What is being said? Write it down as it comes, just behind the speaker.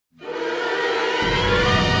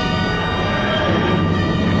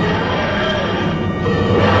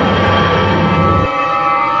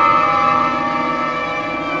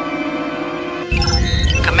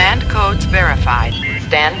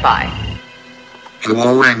stand by.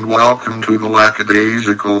 Hello and welcome to the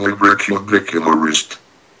Lackadaisical Librocubicust.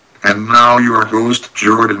 And now your host,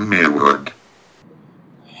 Jordan Maywood.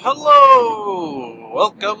 Hello!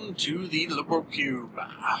 Welcome to the Librocube.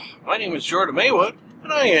 My name is Jordan Maywood,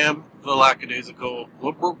 and I am the Lackadaisical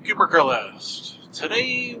Librocubicust.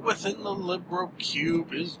 Today, within the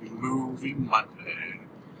Librocube is Movie Monday.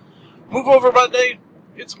 Move over Monday,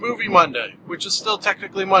 it's Movie Monday, which is still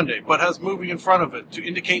technically Monday, but has movie in front of it to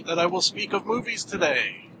indicate that I will speak of movies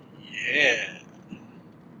today. Yeah.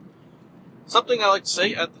 Something I like to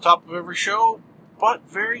say at the top of every show, but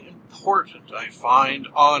very important, I find,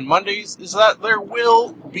 on Mondays, is that there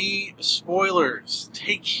will be spoilers.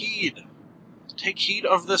 Take heed. Take heed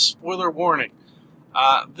of this spoiler warning.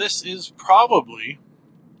 This is probably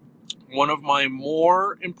one of my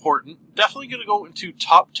more important, definitely going to go into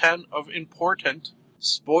top 10 of important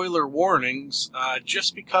spoiler warnings,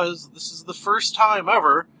 just because this is the first time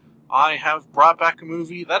ever I have brought back a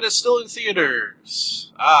movie that is still in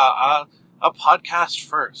theaters. A podcast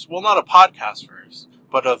first. Well, not a podcast first,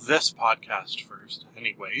 but a this podcast first,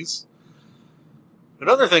 anyways.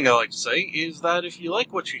 Another thing I like to say is that if you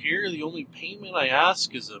like what you hear, the only payment I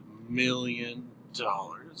ask is $1 million.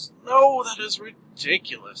 No, that is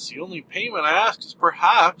ridiculous. The only payment I ask is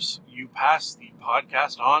perhaps you pass the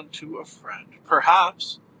podcast on to a friend.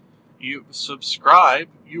 Perhaps you subscribe,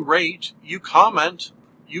 you rate, you comment,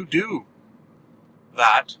 you do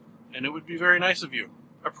that, and it would be very nice of you.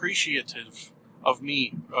 Appreciative of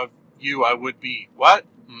me, of you, I would be. What?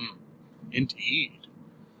 Indeed.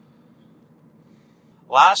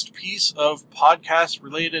 Last piece of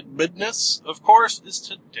podcast-related business, of course, is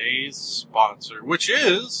today's sponsor, which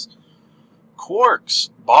is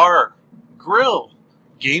Quark's Bar, Grill,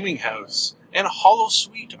 Gaming House, and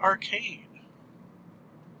Holosuite Arcade.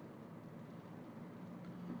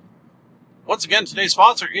 Once again, today's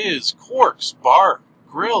sponsor is Quark's Bar,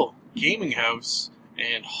 Grill, Gaming House,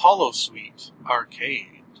 and Holosuite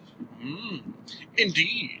Arcade.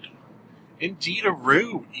 Indeed.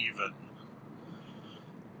 Indeed-a-roo, even.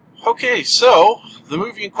 Okay, so, the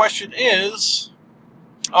movie in question is...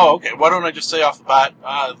 Oh, okay, why don't I just say off the bat,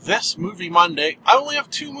 this Movie Monday, I only have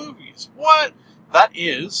 2 movies. What? That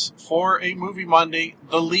is, for a Movie Monday,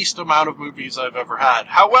 the least amount of movies I've ever had.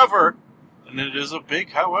 However, and it is a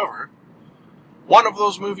big however, one of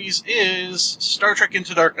those movies is Star Trek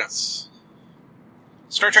Into Darkness.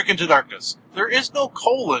 Star Trek Into Darkness. There is no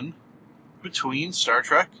colon between Star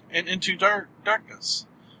Trek and Into Darkness.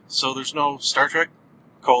 So there's no Star Trek,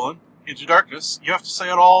 Into Darkness. You have to say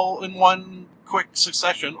it all in one quick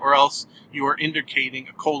succession, or else you are indicating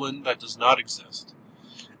a colon that does not exist.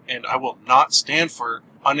 And I will not stand for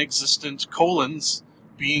unexistent colons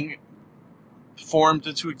being formed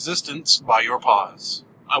into existence by your pause.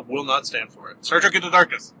 I will not stand for it. Star Trek Into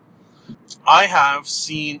Darkness. I have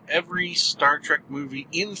seen every Star Trek movie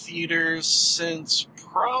in theaters since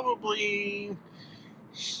probably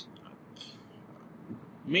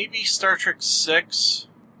maybe Star Trek 6,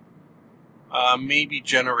 maybe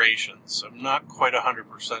Generations. I'm not quite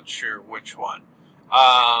 100% sure which one.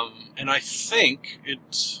 And I think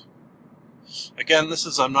it, again,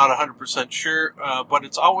 I'm not 100% sure, but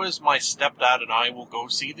it's always my stepdad and I will go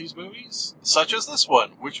see these movies, such as this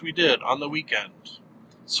one, which we did on the weekend.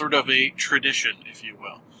 Sort of a tradition, if you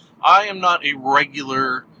will. I am not a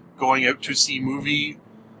regular going out to see movie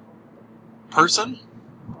person,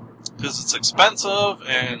 because it's expensive,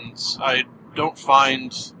 and I don't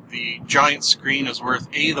find the giant screen is worth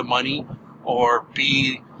A, the money, or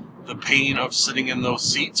B, the pain of sitting in those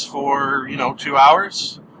seats for, 2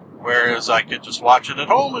 hours, whereas I could just watch it at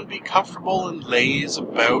home and be comfortable and laze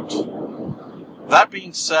about. That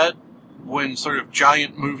being said, when sort of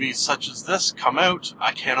giant movies such as this come out,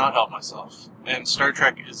 I cannot help myself. And Star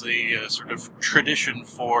Trek is a sort of tradition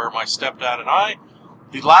for my stepdad and I.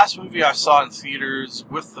 The last movie I saw in theaters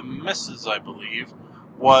with the missus, I believe,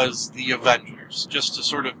 was The Avengers, just to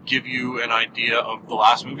sort of give you an idea of the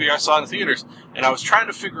last movie I saw in theaters. And I was trying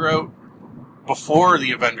to figure out, before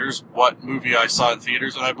The Avengers, what movie I saw in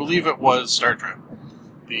theaters, and I believe it was Star Trek,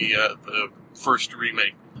 the first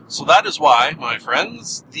remake. So that is why, my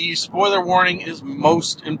friends, the spoiler warning is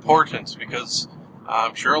most important, because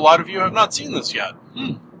I'm sure a lot of you have not seen this yet.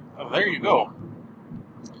 Oh, there you go.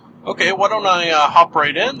 Okay, why don't I hop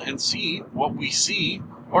right in and see what we see,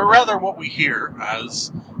 or rather what we hear,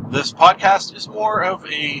 as this podcast is more of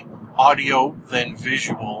a audio than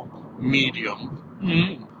visual medium.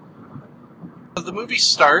 The movie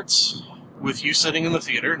starts with you sitting in the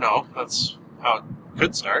theater. No, that's how it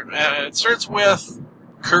could start. It starts with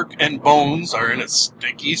Kirk and Bones are in a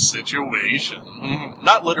sticky situation.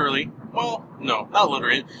 Not literally, Well, no, not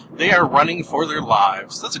literally. They are running for their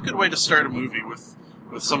lives. That's a good way to start a movie, with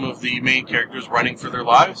some of the main characters running for their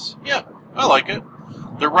lives. Yeah, I like it.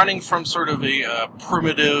 They're running from sort of a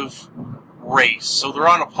primitive race. So they're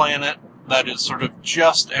on a planet that is sort of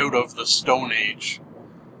just out of the Stone Age.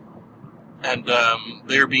 And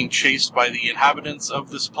they're being chased by the inhabitants of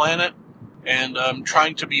this planet and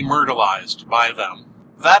trying to be myrtleized by them.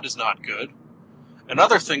 That is not good.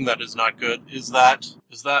 Another thing that is not good is that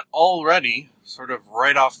already, sort of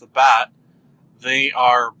right off the bat, they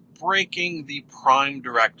are breaking the Prime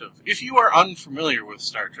Directive. If you are unfamiliar with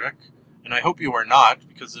Star Trek, and I hope you are not,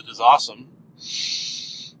 because it is awesome,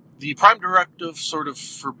 the Prime Directive sort of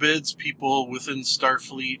forbids people within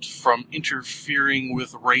Starfleet from interfering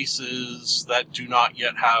with races that do not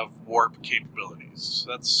yet have warp capabilities.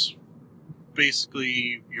 That's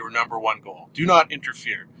basically your number one goal. Do not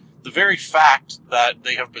interfere. The very fact that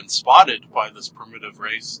they have been spotted by this primitive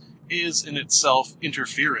race is in itself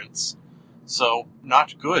interference. So,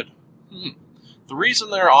 not good. The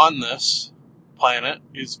reason they're on this planet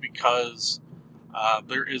is because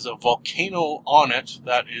there is a volcano on it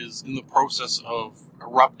that is in the process of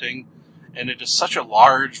erupting, and it is such a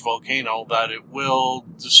large volcano that it will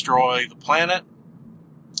destroy the planet.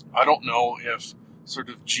 I don't know if, sort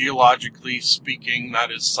of geologically speaking,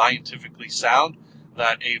 that is scientifically sound,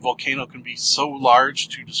 that a volcano can be so large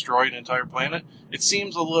to destroy an entire planet. It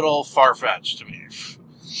seems a little far-fetched to me.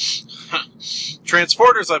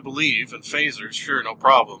 Transporters, I believe, and phasers, sure, no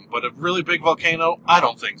problem. But a really big volcano, I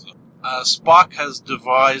don't think so. Spock has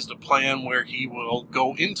devised a plan where he will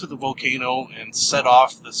go into the volcano and set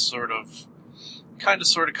off this sort of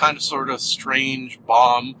strange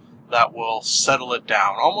bomb that will settle it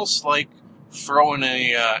down. Almost like throwing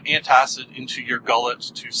a antacid into your gullet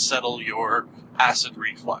to settle your acid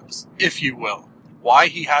reflux, if you will. Why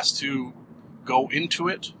he has to go into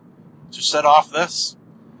it to set off this?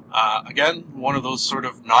 Again, one of those sort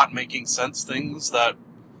of not making sense things that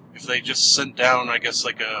if they just sent down, I guess,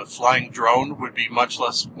 like a flying drone would be much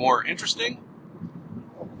less more interesting.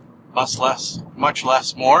 Much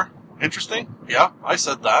less more interesting? Yeah, I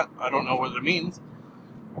said that. I don't know what it means.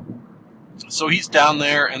 So he's down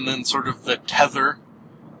there, and then sort of the tether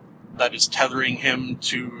that is tethering him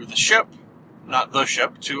to the ship, not the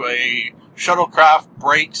ship, to a shuttlecraft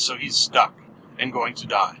breaks, so he's stuck and going to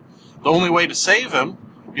die. The only way to save him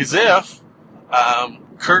is if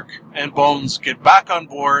Kirk and Bones get back on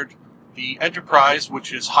board the Enterprise,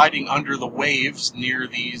 which is hiding under the waves near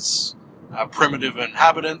these primitive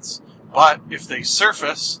inhabitants. But if they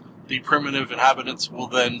surface, the primitive inhabitants will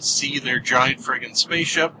then see their giant friggin'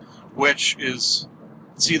 spaceship, which is...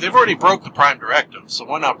 See, they've already broke the Prime Directive, so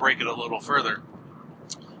why not break it a little further?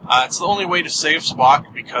 It's the only way to save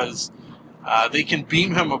Spock, because they can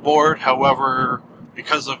beam him aboard. However,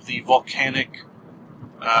 because of the volcanic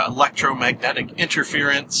electromagnetic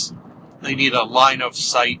interference, they need a line of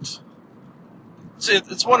sight.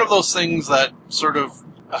 It's one of those things that sort of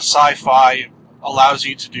a sci-fi allows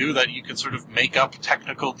you to do, that you can sort of make up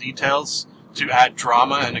technical details to add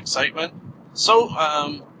drama and excitement. So,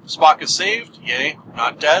 Spock is saved, yay,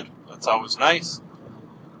 not dead, that's always nice.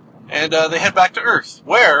 And they head back to Earth,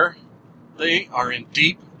 where they are in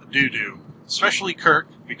deep doo-doo. Especially Kirk,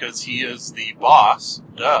 because he is the boss,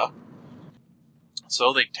 duh.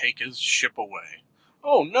 So they take his ship away.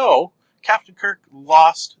 Oh no, Captain Kirk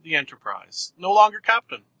lost the Enterprise. No longer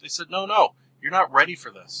captain. They said, no, you're not ready for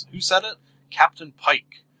this. Who said it? Captain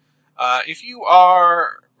Pike. If you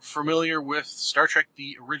are familiar with Star Trek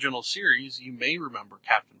the original series, you may remember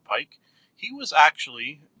Captain Pike. He was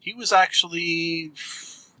actually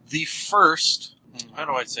the first, how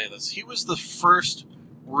do I say this? He was the first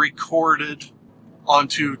recorded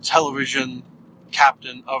onto television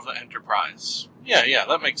captain of the Enterprise. Yeah,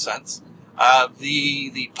 that makes sense.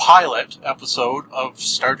 The pilot episode of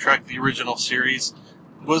Star Trek the original series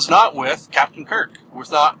was not with Captain Kirk. It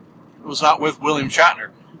was not with William Shatner.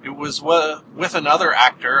 It was with another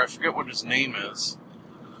actor. I forget what his name is.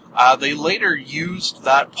 They later used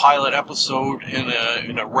that pilot episode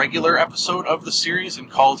in a regular episode of the series and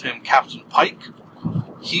called him Captain Pike.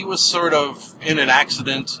 He was sort of in an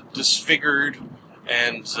accident, disfigured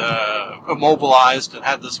and immobilized, and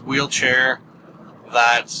had this wheelchair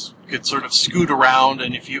that could sort of scoot around,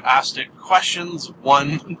 and if you asked it questions,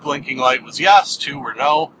 one blinking light was yes, two were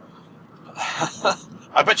no.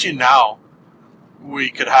 I bet you now we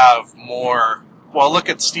could have more... Well, look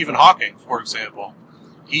at Stephen Hawking, for example.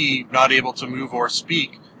 He not able to move or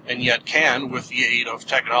speak, and yet can with the aid of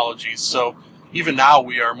technologies. So even now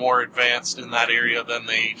we are more advanced in that area than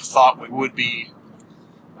they thought we would be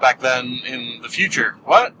back then in the future.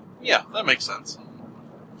 What? Yeah, that makes sense.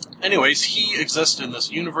 Anyways, he exists in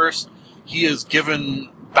this universe. He is given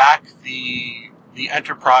back the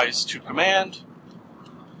Enterprise to command,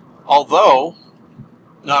 although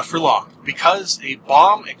not for long, because a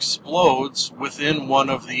bomb explodes within one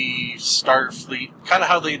of the Starfleet, kind of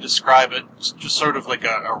how they describe it, just sort of like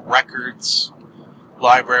a records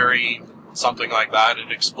library, something like that.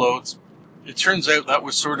 It explodes. It turns out that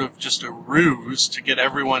was sort of just a ruse to get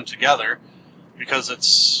everyone together, because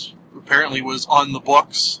it's apparently was on the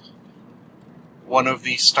books. One of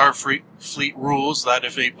the Starfleet rules that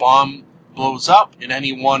if a bomb blows up in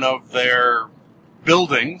any one of their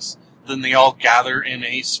buildings, then they all gather in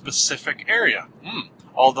a specific area.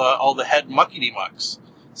 All the head muckety-mucks.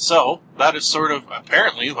 So, that is sort of,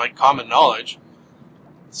 apparently, like common knowledge.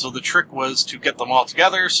 So the trick was to get them all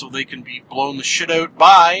together so they can be blown the shit out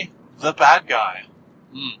by the bad guy.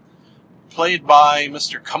 Played by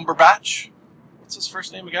Mr. Cumberbatch. What's his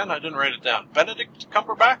first name again? I didn't write it down. Benedict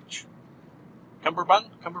Cumberbatch?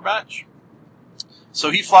 Cumberbatch? So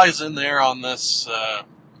he flies in there on this,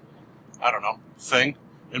 thing,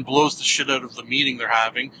 and blows the shit out of the meeting they're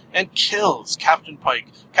having, and kills Captain Pike.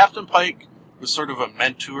 Captain Pike was sort of a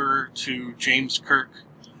mentor to James Kirk,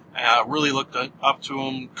 really looked up to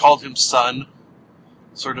him, called him son,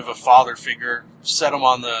 sort of a father figure, set him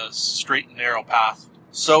on the straight and narrow path.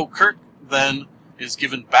 So Kirk then is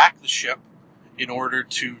given back the ship in order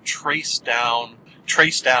to trace down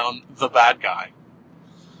the bad guy,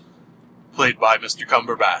 played by Mr.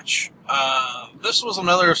 Cumberbatch. This was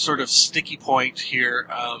another sort of sticky point here.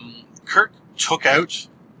 Kirk took out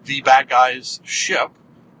the bad guy's ship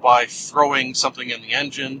by throwing something in the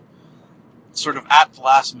engine. Sort of at the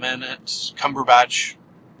last minute, Cumberbatch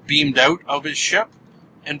beamed out of his ship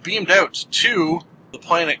and beamed out to the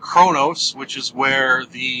planet Kronos, which is where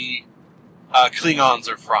the Klingons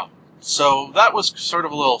are from. So that was sort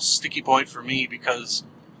of a little sticky point for me, because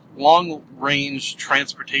long-range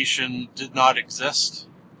transportation did not exist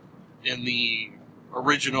in the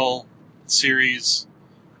original series,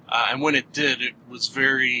 and when it did, it was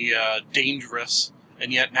very dangerous,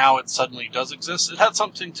 and yet now it suddenly does exist. It had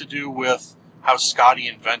something to do with how Scotty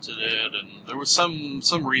invented it, and there was some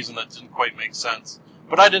reason that didn't quite make sense.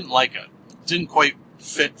 But I didn't like it. It didn't quite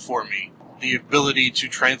fit for me. The ability to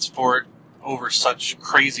transport over such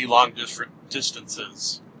crazy long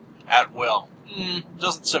distances at will.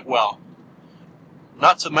 Doesn't sit well.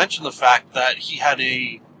 Not to mention the fact that he had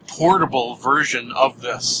a portable version of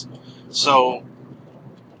this. So,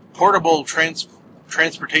 portable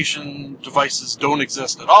transportation devices don't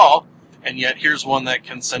exist at all, and yet here's one that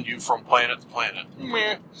can send you from planet to planet.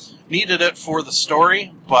 Needed it for the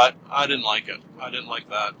story, but I didn't like it. I didn't like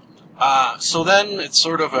that. So then it's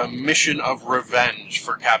sort of a mission of revenge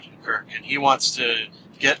for Captain Kirk, and he wants to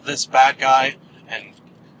get this bad guy and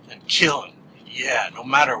kill him. Yeah, no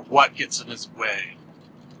matter what gets in his way.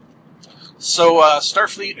 So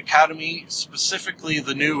Starfleet Academy, specifically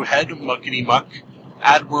the new head muckety-muck,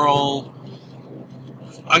 Admiral...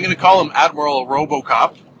 I'm going to call him Admiral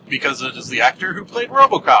Robocop, because it is the actor who played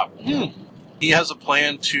Robocop. He has a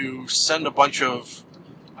plan to send a bunch of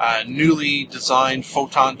newly designed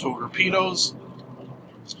photon torpedoes,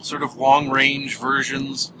 sort of long-range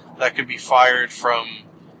versions that could be fired from...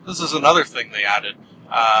 This is another thing they added.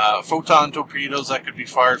 Photon torpedoes that could be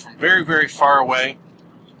fired from very, very far away.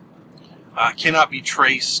 Cannot be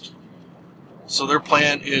traced. So their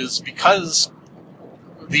plan is, because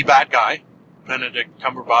the bad guy, Benedict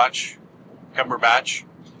Cumberbatch,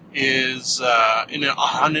 is in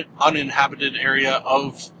an uninhabited area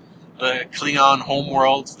of the Klingon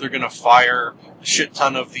homeworld, they're going to fire a shit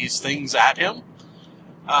ton of these things at him.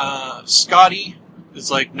 Scotty is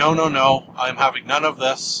like, no, I'm having none of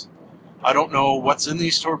this. I don't know what's in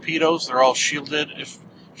these torpedoes. They're all shielded. If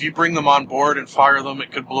you bring them on board and fire them,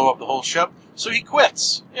 it could blow up the whole ship. So he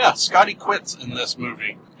quits. Yeah, Scotty quits in this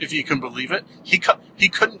movie, if you can believe it. He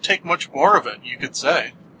couldn't take much more of it, you could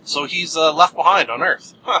say. So he's left behind on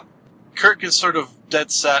Earth. Kirk is sort of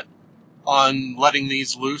dead set on letting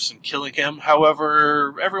these loose and killing him.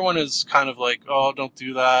 However, everyone is kind of like, oh, don't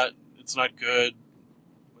do that. It's not good.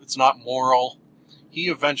 It's not moral. He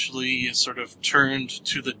eventually is sort of turned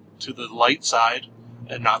to the light side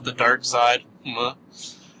and not the dark side.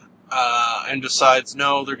 And decides,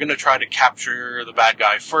 no, they're going to try to capture the bad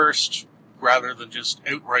guy first, rather than just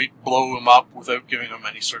outright blow him up without giving him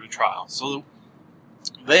any sort of trial. So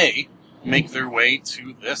they make their way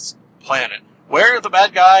to this planet, where the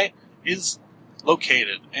bad guy is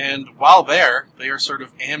located. And while there, they are sort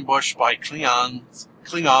of ambushed by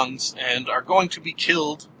Klingons and are going to be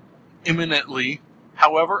killed imminently,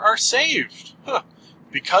 however, are saved.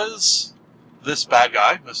 Because this bad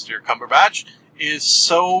guy, Mr. Cumberbatch, is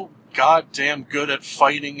so goddamn good at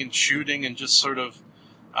fighting and shooting and just sort of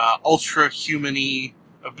ultra-human-y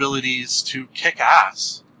abilities to kick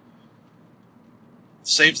ass.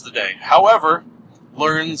 Saves the day. However,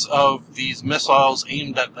 learns of these missiles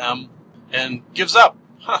aimed at them and gives up.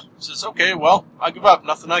 Says, okay, well, I give up.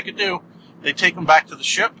 Nothing I can do. They take him back to the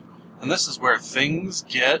ship, and this is where things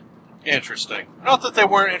get interesting. Not that they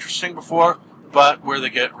weren't interesting before, but where they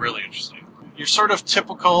get really interesting. You're sort of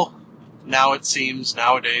typical, now it seems,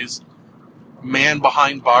 nowadays, man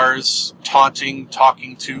behind bars, taunting,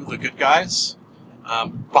 talking to the good guys.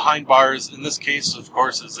 Behind bars, in this case, of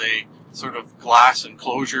course, is a sort of glass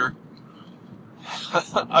enclosure.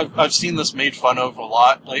 I've seen this made fun of a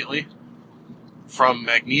lot lately. From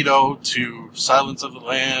Magneto to Silence of the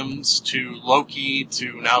Lambs to Loki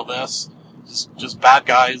to now this. Just bad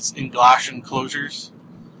guys in glass enclosures.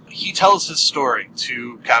 He tells his story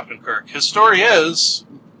to Captain Kirk. His story is,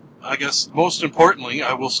 I guess, most importantly,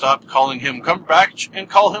 I will stop calling him Cumberbatch and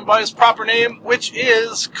call him by his proper name, which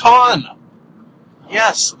is Khan.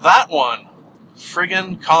 Yes, that one.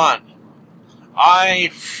 Friggin' Khan.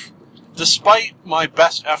 Despite my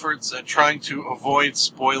best efforts at trying to avoid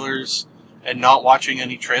spoilers and not watching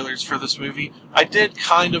any trailers for this movie, I did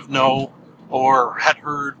kind of know or had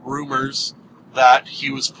heard rumors that he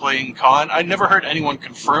was playing Khan. I never heard anyone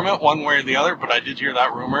confirm it one way or the other, but I did hear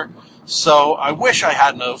that rumor. So I wish I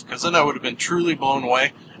hadn't have, because then I would have been truly blown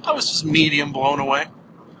away. I was just medium blown away.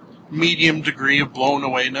 Medium degree of blown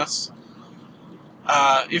awayness.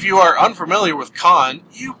 If you are unfamiliar with Khan,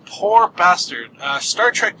 you poor bastard.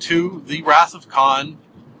 Star Trek II, The Wrath of Khan,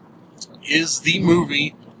 is the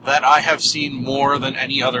movie that I have seen more than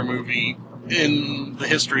any other movie in the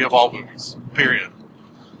history of all movies. Period.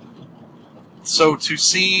 So to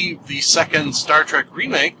see the second Star Trek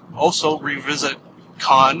remake also revisit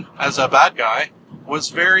Khan as a bad guy was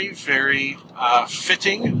very, very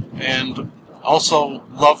fitting, and also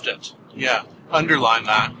loved it. Yeah, underline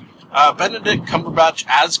that. Benedict Cumberbatch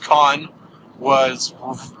as Khan was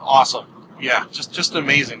awesome. Yeah, just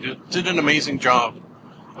amazing. Did an amazing job.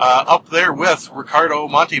 Up there with Ricardo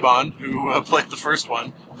Montalban, who played the first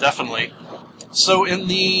one, definitely. So in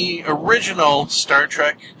the original Star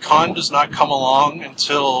Trek, Khan does not come along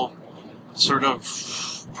until sort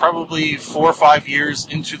of probably 4 or 5 years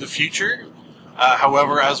into the future.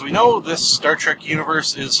 However, as we know, this Star Trek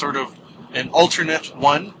universe is sort of an alternate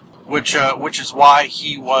one, which is why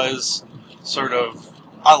he was sort of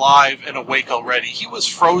alive and awake already. He was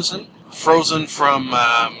frozen from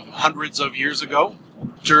hundreds of years ago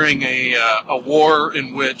during a war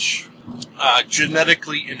in which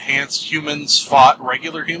genetically enhanced humans fought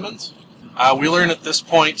regular humans. We learn at this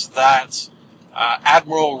point that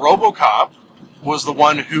Admiral Robocop was the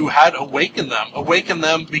one who had awakened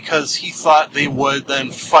them because he thought they would then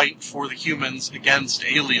fight for the humans against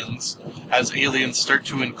aliens as aliens start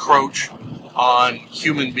to encroach on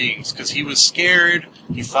human beings, because he was scared.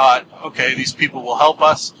 He thought, okay, these people will help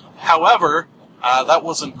us. However, that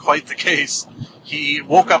wasn't quite the case. He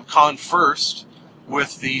woke up Khan first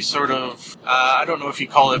with the sort of, I don't know if you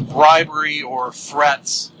call it bribery or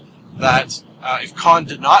threats, that if Khan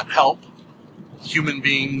did not help human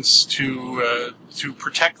beings to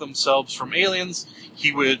protect themselves from aliens,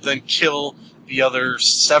 he would then kill the other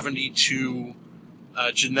 72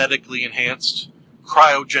 genetically enhanced,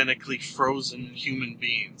 cryogenically frozen human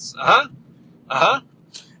beings. I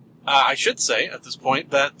should say at this point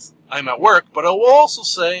that I'm at work, but I will also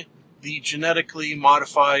say the genetically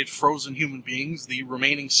modified frozen human beings, the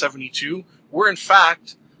remaining 72, were in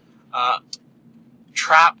fact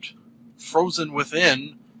trapped, frozen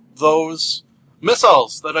within those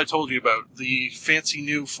missiles that I told you about, the fancy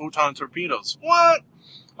new photon torpedoes. What?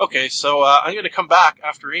 Okay, so I'm going to come back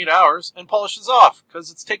after 8 hours and polish this off, because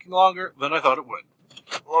it's taking longer than I thought it would.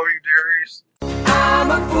 Love you, dearies. I'm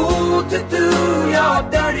a fool to do your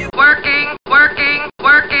dirty working.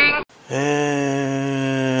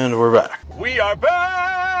 And we're back. We are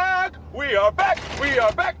back! We are back! We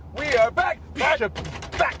are back! We are back! Back!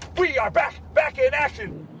 We are back! Back in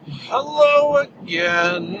action! Hello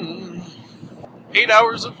again. 8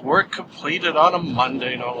 hours of work completed on a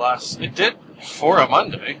Monday, no less. It did, for a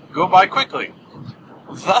Monday, go by quickly.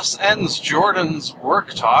 Thus ends Jordan's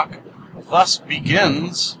work talk. Thus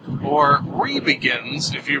begins, or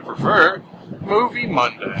re-begins, if you prefer, Movie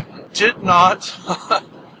Monday. Did not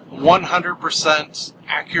 100%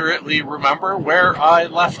 accurately remember where I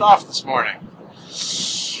left off this morning.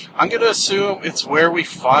 I'm going to assume it's where we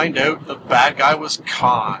find out the bad guy was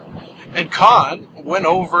Khan. And Khan went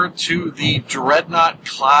over to the Dreadnought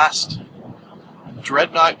class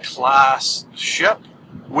ship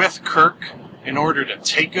with Kirk in order to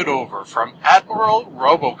take it over from Admiral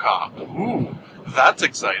Robocop. Ooh, that's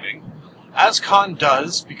exciting. As Khan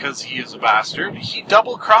does, because he is a bastard, he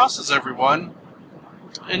double-crosses everyone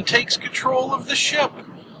and takes control of the ship.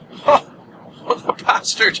 Huh, what a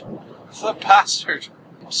bastard. The bastard.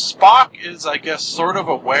 Spock is, I guess, sort of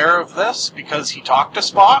aware of this because he talked to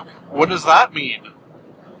Spock. What does that mean?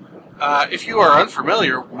 If you are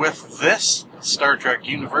unfamiliar with this Star Trek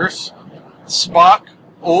universe, Spock,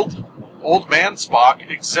 old man Spock,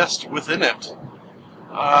 exists within it.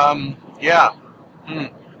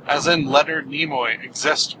 As in Leonard Nimoy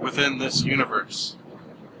exists within this universe.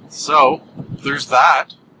 So, there's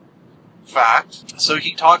that fact. So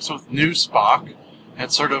he talks with new Spock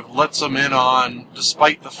and sort of lets him in on,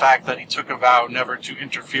 despite the fact that he took a vow never to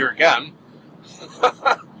interfere again.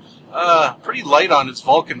 Pretty light on his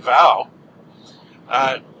Vulcan vow.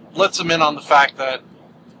 Lets him in on the fact that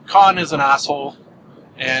Khan is an asshole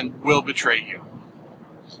and will betray you.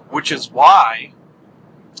 Which is why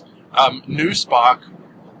new Spock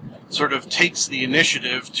sort of takes the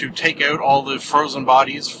initiative to take out all the frozen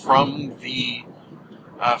bodies from the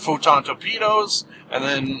photon torpedoes, and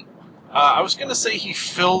then I was going to say he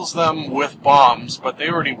fills them with bombs, but they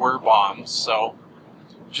already were bombs, so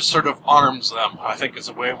just sort of arms them, I think is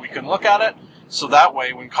a way we can look at it. So that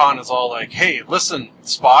way, when Khan is all like, hey, listen,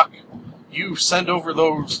 Spock, you send over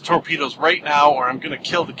those torpedoes right now or I'm going to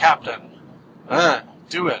kill the captain.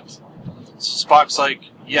 Do it. So Spock's like,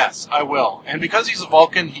 yes, I will. And because he's a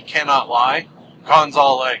Vulcan, he cannot lie. Khan's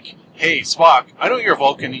all like, hey, Spock, I know you're a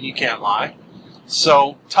Vulcan and you can't lie.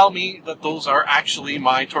 So tell me that those are actually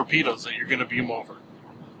my torpedoes that you're going to beam over.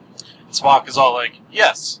 And Spock is all like,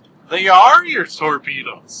 yes, they are your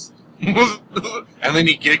torpedoes. And then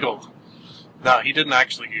he giggled. No, he didn't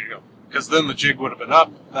actually giggle. Because then the jig would have been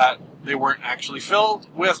up that they weren't actually filled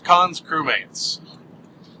with Khan's crewmates.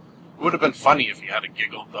 It would have been funny if he had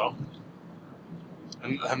giggled, though.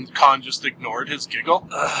 And Khan just ignored his giggle.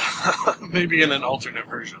 Maybe in an alternate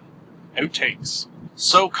version. Outtakes.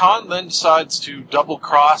 So Khan then decides to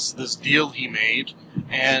double-cross this deal he made,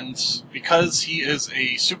 and because he is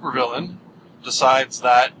a supervillain, decides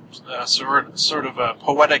that sort of a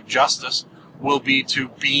poetic justice will be to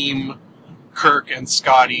beam Kirk and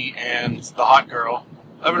Scotty and the hot girl.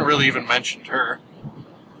 I haven't really even mentioned her.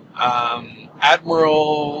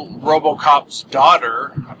 Admiral Robocop's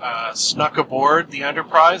daughter snuck aboard the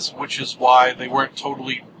Enterprise, which is why they weren't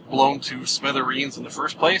totally blown to smithereens in the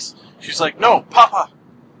first place. She's like, no, Papa,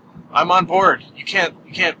 I'm on board. You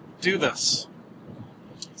can't do this.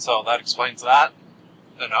 So that explains that.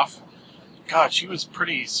 Enough. God, she was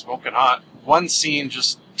pretty smoking hot. One scene,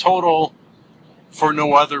 just total, for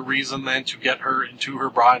no other reason than to get her into her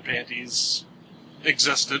bra and panties,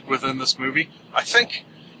 existed within this movie. I think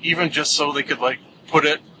even just so they could, put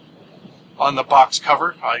it on the box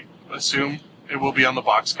cover. I assume it will be on the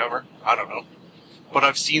box cover. I don't know. But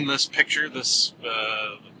I've seen this picture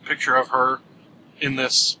of her in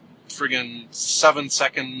this friggin'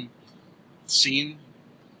 7-second scene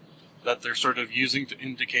that they're sort of using to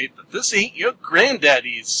indicate that this ain't your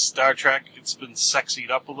granddaddy's Star Trek. It's been sexied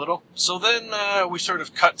up a little. So then we sort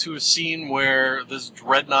of cut to a scene where this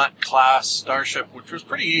Dreadnought-class starship, which was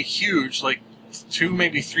pretty huge, 2,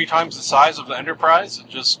 maybe 3 times the size of the Enterprise, and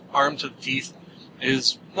just armed to the teeth,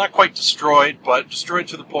 is not quite destroyed, but destroyed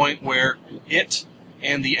to the point where it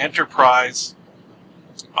and the Enterprise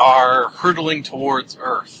are hurtling towards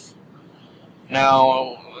Earth.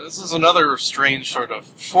 Now, this is another strange sort of,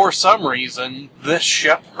 for some reason, this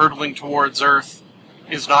ship hurtling towards Earth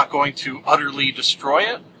is not going to utterly destroy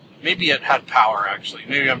it. Maybe it had power, actually.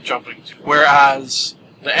 Maybe I'm jumping to. Whereas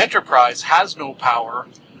the Enterprise has no power.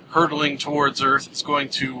 Hurtling towards Earth, it's going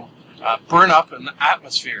to burn up in the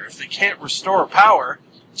atmosphere if they can't restore power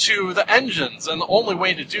to the engines. And the only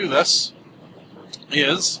way to do this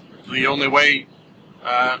is the only way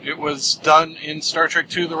it was done in Star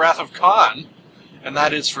Trek II, The Wrath of Khan, and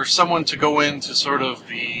that is for someone to go into sort of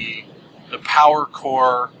the power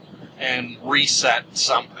core and reset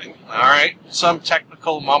something. Alright? Some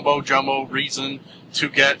technical mumbo-jumbo reason to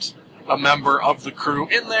get a member of the crew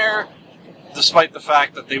in there, despite the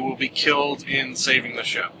fact that they will be killed in saving the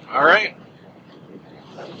ship. Alright?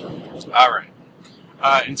 Alright.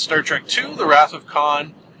 In Star Trek II, The Wrath of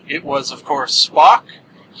Khan, it was, of course, Spock.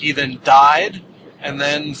 He then died, and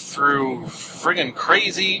then through friggin'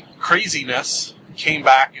 craziness, came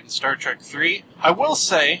back in Star Trek III. I will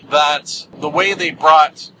say that the way they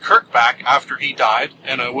brought Kirk back after he died,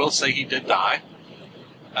 and I will say he did die,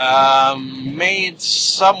 made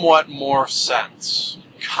somewhat more sense.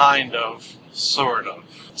 Kind of. Sort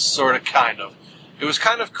of, kind of. It was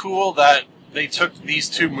kind of cool that they took these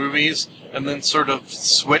 2 movies and then sort of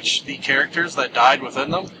switch the characters that died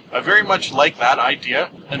within them. I very much like that idea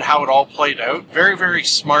and how it all played out. Very, very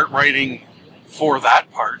smart writing for that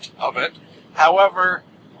part of it. However,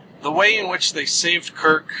 the way in which they saved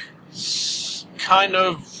Kirk kind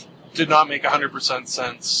of did not make 100%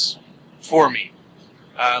 sense for me.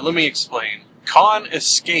 Let me explain. Khan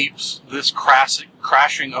escapes this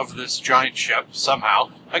crashing of this giant ship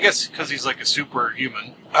somehow. I guess because he's like a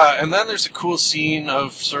superhuman. And then there's a cool scene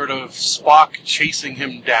of sort of Spock chasing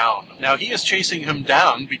him down. Now, he is chasing him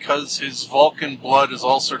down because his Vulcan blood is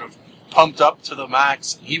all sort of pumped up to the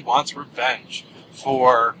max. And he wants revenge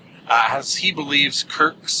for, as he believes,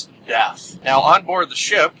 Kirk's death. Now, on board the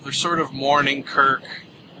ship, they're sort of mourning Kirk.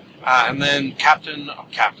 And then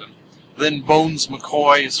Then Bones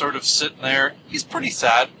McCoy is sort of sitting there. He's pretty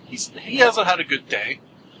sad. He hasn't had a good day.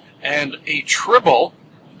 And a Tribble,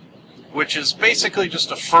 which is basically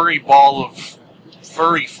just a furry ball of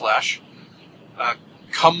furry flesh,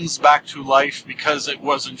 comes back to life because it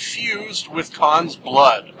was infused with Khan's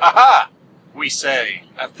blood. Aha! We say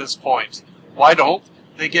at this point. Why don't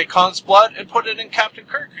they get Khan's blood and put it in Captain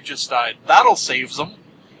Kirk, who just died? That'll save them.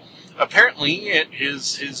 Apparently, it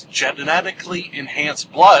is his genetically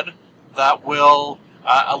enhanced blood that will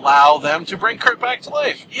allow them to bring Kirk back to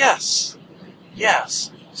life. Yes.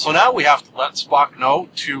 So now we have to let Spock know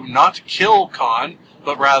to not kill Khan,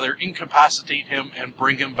 but rather incapacitate him and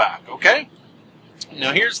bring him back, okay?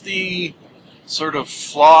 Now here's the sort of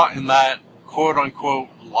flaw in that quote-unquote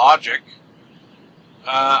logic.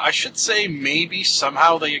 I should say maybe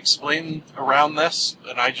somehow they explained around this,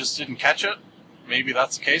 and I just didn't catch it. Maybe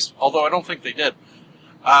that's the case, although I don't think they did.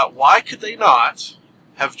 Why could they not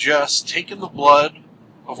have just taken the blood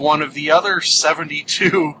of one of the other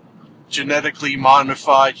 72 genetically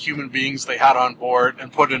modified human beings they had on board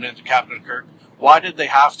and put it into Captain Kirk? Why did they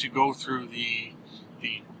have to go through the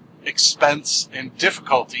expense and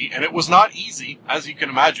difficulty? And it was not easy, as you can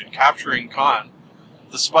imagine, capturing Khan.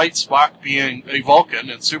 Despite Spock being a Vulcan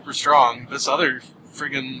and super strong, this other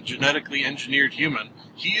friggin' genetically engineered human,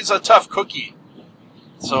 he's a tough cookie.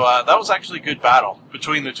 So that was actually a good battle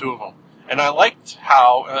between the two of them. And I liked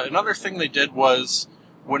how, another thing they did was,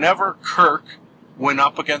 whenever Kirk went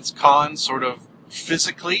up against Khan sort of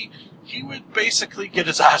physically, he would basically get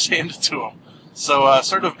his ass handed to him. So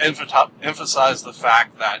sort of emphasize the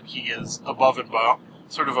fact that he is above and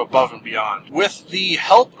beyond. With the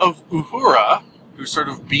help of Uhura, who sort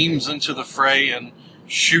of beams into the fray and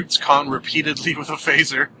shoots Khan repeatedly with a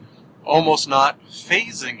phaser, almost not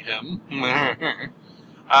phasing him,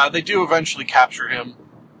 they do eventually capture him,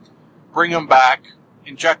 bring him back,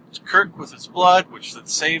 inject Kirk with his blood, which then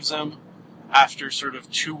saves him after sort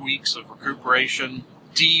of 2 weeks of recuperation,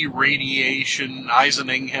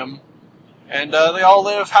 de-radiationizing him, and they all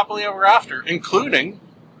live happily ever after, including,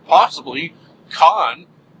 possibly, Khan,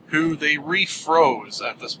 who they refroze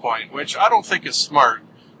at this point, which I don't think is smart,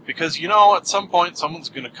 because, at some point someone's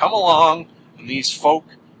going to come along, and these folk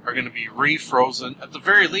are going to be refrozen. At the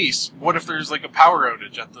very least, what if there's like a power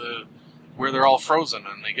outage at where they're all frozen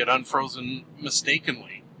and they get unfrozen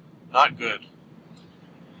mistakenly? Not good.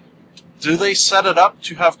 Do they set it up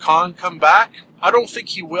to have Khan come back? I don't think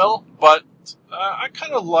he will, but I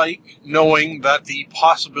kind of like knowing that the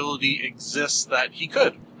possibility exists that he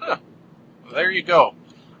could. There you go.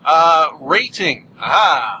 Rating.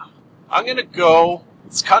 I'm going to go,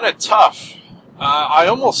 it's kind of tough. I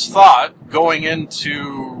almost thought, going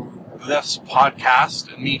into this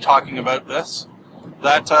podcast and me talking about this,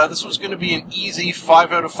 that this was going to be an easy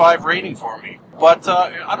 5 out of 5 rating for me. But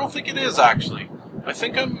I don't think it is, actually. I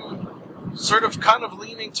think I'm sort of kind of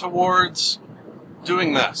leaning towards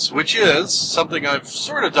doing this, which is something I've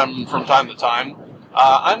sort of done from time to time.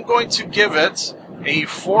 I'm going to give it a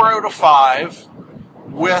 4 out of 5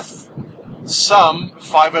 with some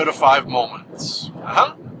 5 out of 5 moments.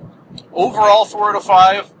 Overall 4 out of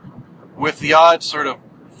 5 with the odd sort of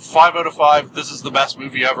 5 out of 5, this is the best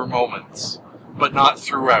movie ever moments, but not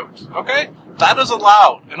throughout. Okay? That is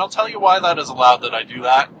allowed, and I'll tell you why that is allowed that I do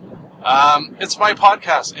that. It's my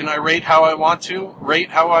podcast, and I rate how I want to,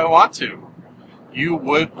 rate how I want to. You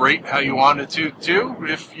would rate how you wanted to, too,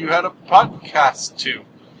 if you had a podcast, too.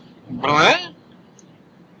 Blah?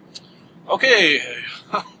 Okay,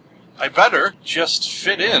 I better just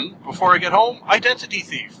fit in, before I get home, Identity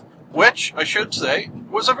Thief, which, I should say,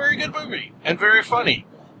 was a very good movie, and very funny.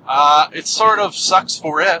 It sort of sucks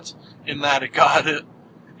for it, in that it got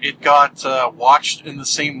watched in the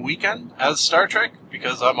same weekend as Star Trek,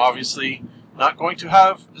 because I'm obviously not going to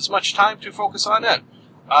have as much time to focus on it.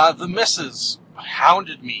 The missus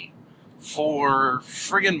hounded me for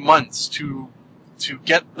friggin' months to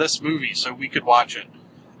get this movie so we could watch it.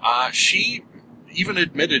 She even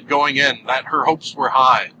admitted going in that her hopes were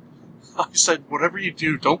high. I said, whatever you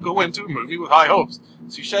do, don't go into a movie with high hopes.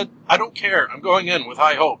 She said, I don't care. I'm going in with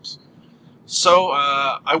high hopes. So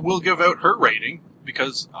I will give out her rating,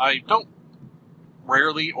 because I don't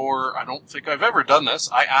rarely, or I don't think I've ever done this.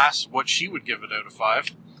 I asked what she would give it out of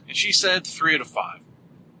 5, and she said 3 out of 5.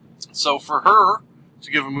 So for her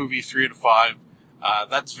to give a movie 3 out of 5,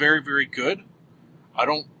 that's very, very good. I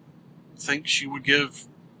don't think she would give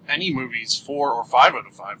any movies 4 or 5 out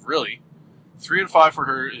of 5, really. 3 out of 5 for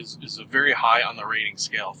her is a very high on the rating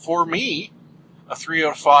scale. For me, a 3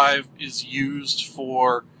 out of 5 is used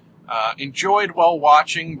for enjoyed while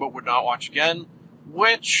watching, but would not watch again,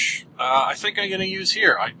 which I think I'm going to use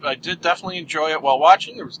here. I did definitely enjoy it while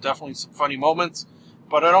watching. There was definitely some funny moments,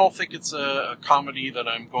 but I don't think it's a comedy that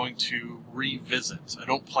I'm going to revisit. I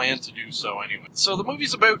don't plan to do so anyway. So the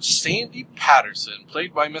movie's about Sandy Patterson,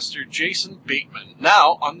 played by Mr. Jason Bateman.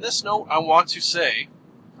 Now, on this note, I want to say,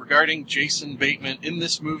 regarding Jason Bateman in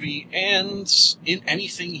this movie and in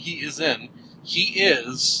anything he is in, he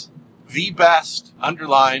is the best,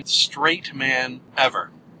 underlined, straight man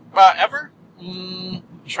ever. Ever?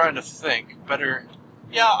 Trying to think. Better.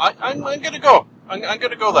 Yeah, I'm gonna go. I'm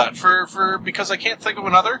gonna go that because I can't think of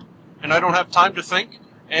another, and I don't have time to think,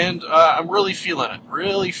 and I'm really feeling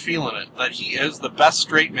it, that he is the best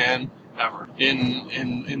straight man ever.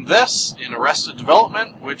 In Arrested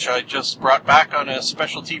Development, which I just brought back on a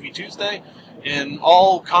special TV Tuesday, in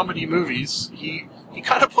all comedy movies, he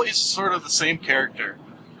kind of plays sort of the same character.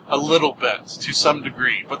 A little bit, to some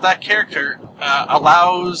degree. But that character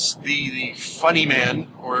allows the funny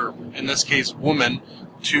man, or in this case, woman,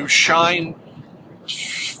 to shine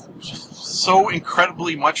so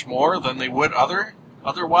incredibly much more than they would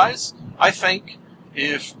otherwise. I think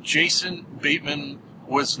if Jason Bateman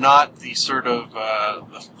was not the sort of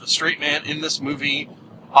the straight man in this movie,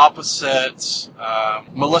 opposite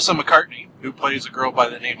Melissa McCartney, who plays a girl by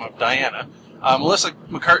the name of Diana, Melissa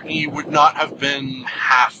McCartney would not have been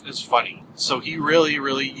half as funny. So he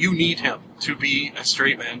really, you need him to be a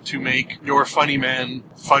straight man to make your funny man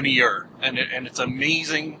funnier. And it's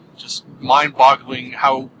amazing, just mind-boggling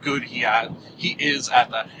how good he is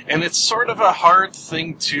at that. And it's sort of a hard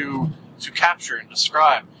thing to capture and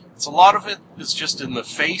describe. It's a lot of it is just in the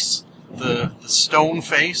face, the stone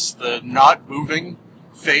face, the not moving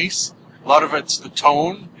face. A lot of it's the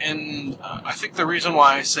tone, and I think the reason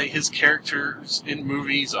why I say his characters in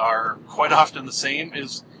movies are quite often the same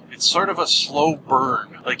is it's sort of a slow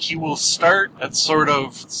burn. Like, he will start at sort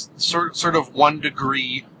of 1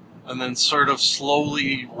 degree, and then sort of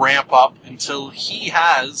slowly ramp up until he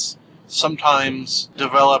has sometimes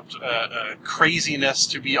developed a craziness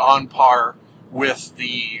to be on par with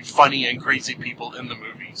the funny and crazy people in the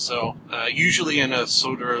movie. So usually in a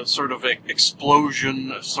sort of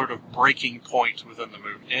explosion, a sort of breaking point within the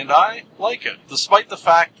movie. And I like it, despite the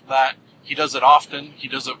fact that he does it often, he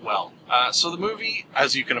does it well. So the movie,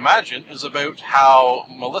 as you can imagine, is about how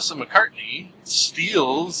Melissa McCartney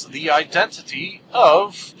steals the identity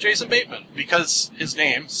of Jason Bateman, because his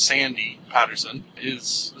name, Sandy Patterson,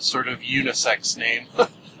 is a sort of unisex name.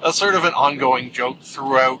 A sort of an ongoing joke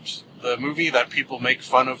throughout the movie that people make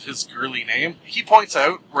fun of his girly name. He points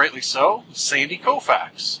out, rightly so, Sandy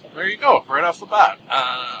Koufax. There you go, right off the bat.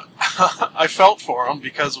 I felt for him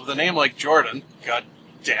because with a name like Jordan, god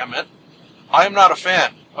damn it, I am not a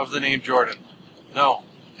fan of the name Jordan. No,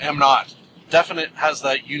 am not. Definite has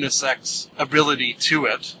that unisex ability to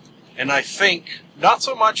it. And I think, not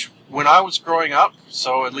so much when I was growing up,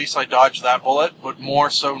 so at least I dodged that bullet, but more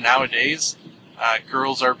so nowadays,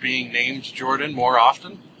 girls are being named Jordan more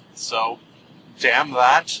often. So, damn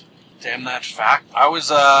that fact. I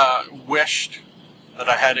was wished that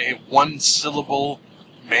I had a 1-syllable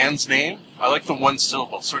man's name. I like the 1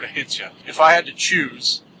 syllable, sort of hits you. If I had to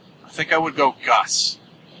choose, I think I would go Gus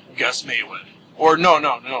Maywood. Or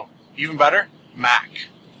no, even better, Mac.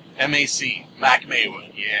 M-A-C, Mac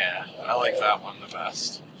Maywood. Yeah, I like that one the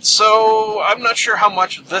best. So, I'm not sure how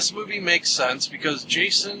much this movie makes sense, because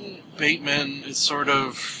Jason Bateman is sort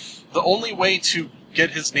of the only way to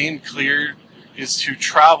get his name cleared is to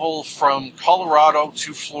travel from Colorado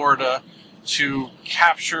to Florida to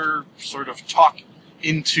capture, sort of talk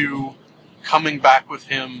into coming back with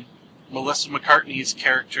him, Melissa McCartney's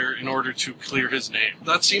character, in order to clear his name.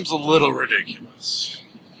 That seems a little ridiculous.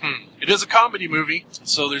 It is a comedy movie,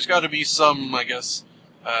 so there's got to be some, I guess,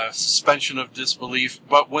 suspension of disbelief,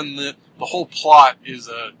 but when the whole plot is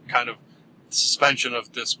a kind of suspension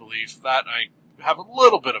of disbelief, that I have a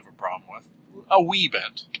little bit of a problem with. A wee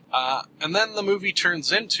bit. And then the movie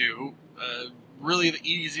turns into really the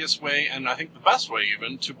easiest way, and I think the best way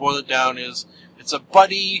even, to boil it down is it's a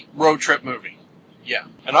buddy road trip movie. Yeah.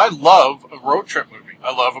 And I love a road trip movie.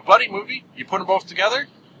 I love a buddy movie. You put them both together.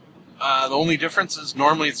 The only difference is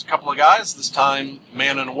normally it's a couple of guys. This time,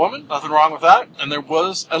 man and a woman. Nothing wrong with that. And there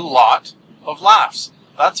was a lot of laughs.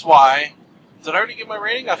 That's why... Did I already give my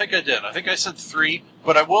rating? I think I did. I think I said 3.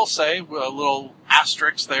 But I will say, a little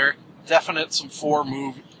asterisk there, definite some 4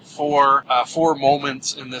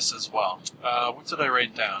 moments in this as well. What did I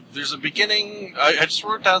write down? There's a beginning... I just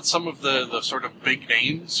wrote down some of the sort of big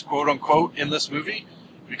names, quote-unquote, in this movie,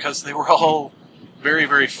 because they were all very,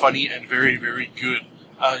 very funny and very, very good.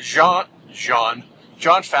 John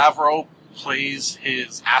Favreau plays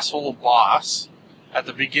his asshole boss at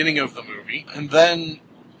the beginning of the movie. And then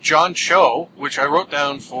John Cho, which I wrote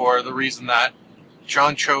down for the reason that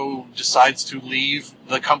John Cho decides to leave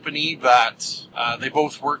the company that they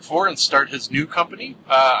both work for and start his new company.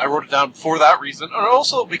 I wrote it down for that reason, and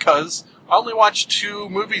also because I only watched 2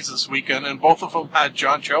 movies this weekend, and both of them had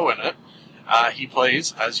John Cho in it. He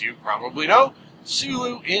plays, as you probably know,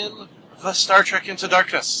 Sulu in the Star Trek Into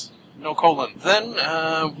Darkness. No colon. Then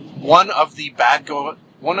one of the bad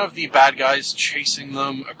guys chasing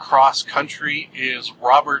them across country is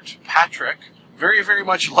Robert Patrick. Very, very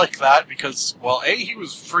much like that because, well, A, he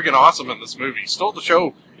was friggin' awesome in this movie. Stole the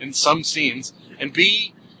show in some scenes. And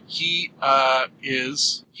B, he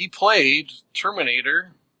played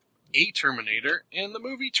Terminator in the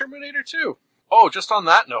movie Terminator 2. Oh, just on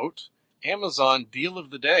that note, Amazon Deal of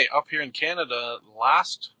the Day up here in Canada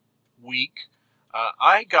last week,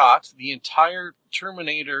 I got the entire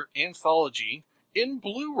Terminator anthology in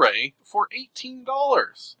Blu-ray for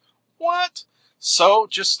 $18. What? So,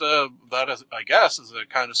 just that is, I guess, is a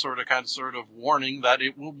kind of sort of warning that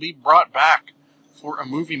it will be brought back for a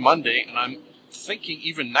Movie Monday, and I'm thinking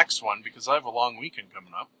even next one because I have a long weekend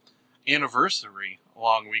coming up, anniversary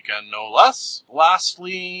long weekend, no less.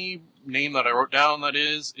 Lastly, name that I wrote down that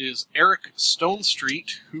is Eric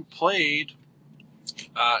Stonestreet, who played.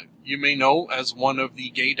 You may know as one of the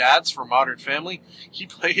gay dads from Modern Family. He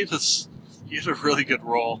had a really good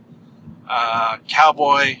role.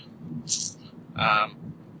 Cowboy,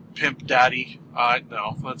 pimp daddy.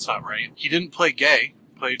 No, that's not right. He didn't play gay.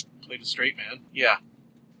 Played a straight man. Yeah.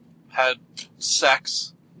 Had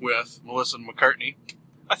sex with Melissa McCartney.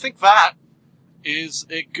 I think that is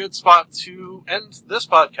a good spot to end this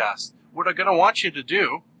podcast. What I'm going to want you to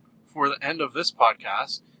do for the end of this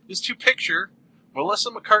podcast is to picture Melissa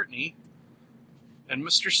McCartney and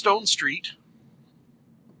Mr. Stonestreet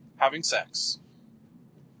having sex.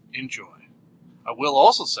 Enjoy. I will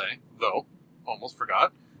also say, though, almost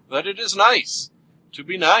forgot, that it is nice to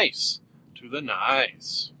be nice to the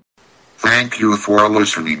nice. Thank you for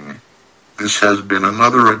listening. This has been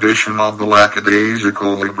another edition of the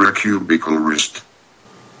Lackadaisical Librocubicust.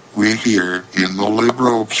 We here in the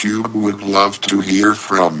Librocube would love to hear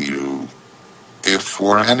from you. If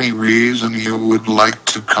for any reason you would like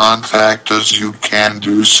to contact us, you can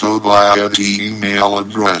do so via the email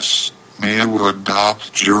address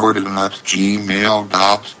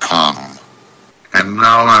mailwood.jordan@gmail.com. And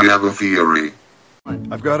now I have a theory.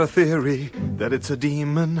 I've got a theory that it's a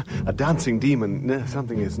demon, a dancing demon. No,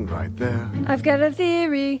 something isn't right there. I've got a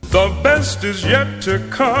theory. The best is yet to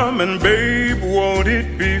come, and babe, won't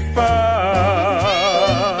it be fine?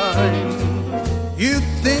 You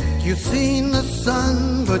think you've seen the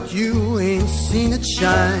sun, but you ain't seen it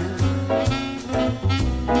shine.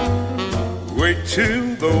 Wait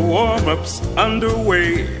till the warm-up's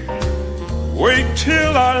underway. Wait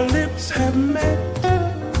till our lips have met.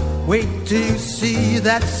 Wait till you see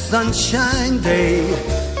that sunshine day.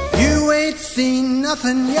 You ain't seen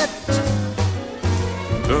nothing yet.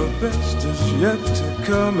 The best is yet to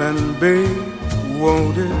come, and babe,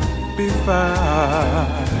 won't it be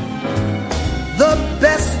fine? The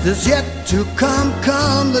best is yet to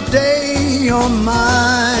come the day you're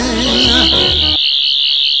mine.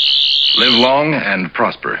 Live long and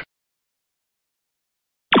prosper.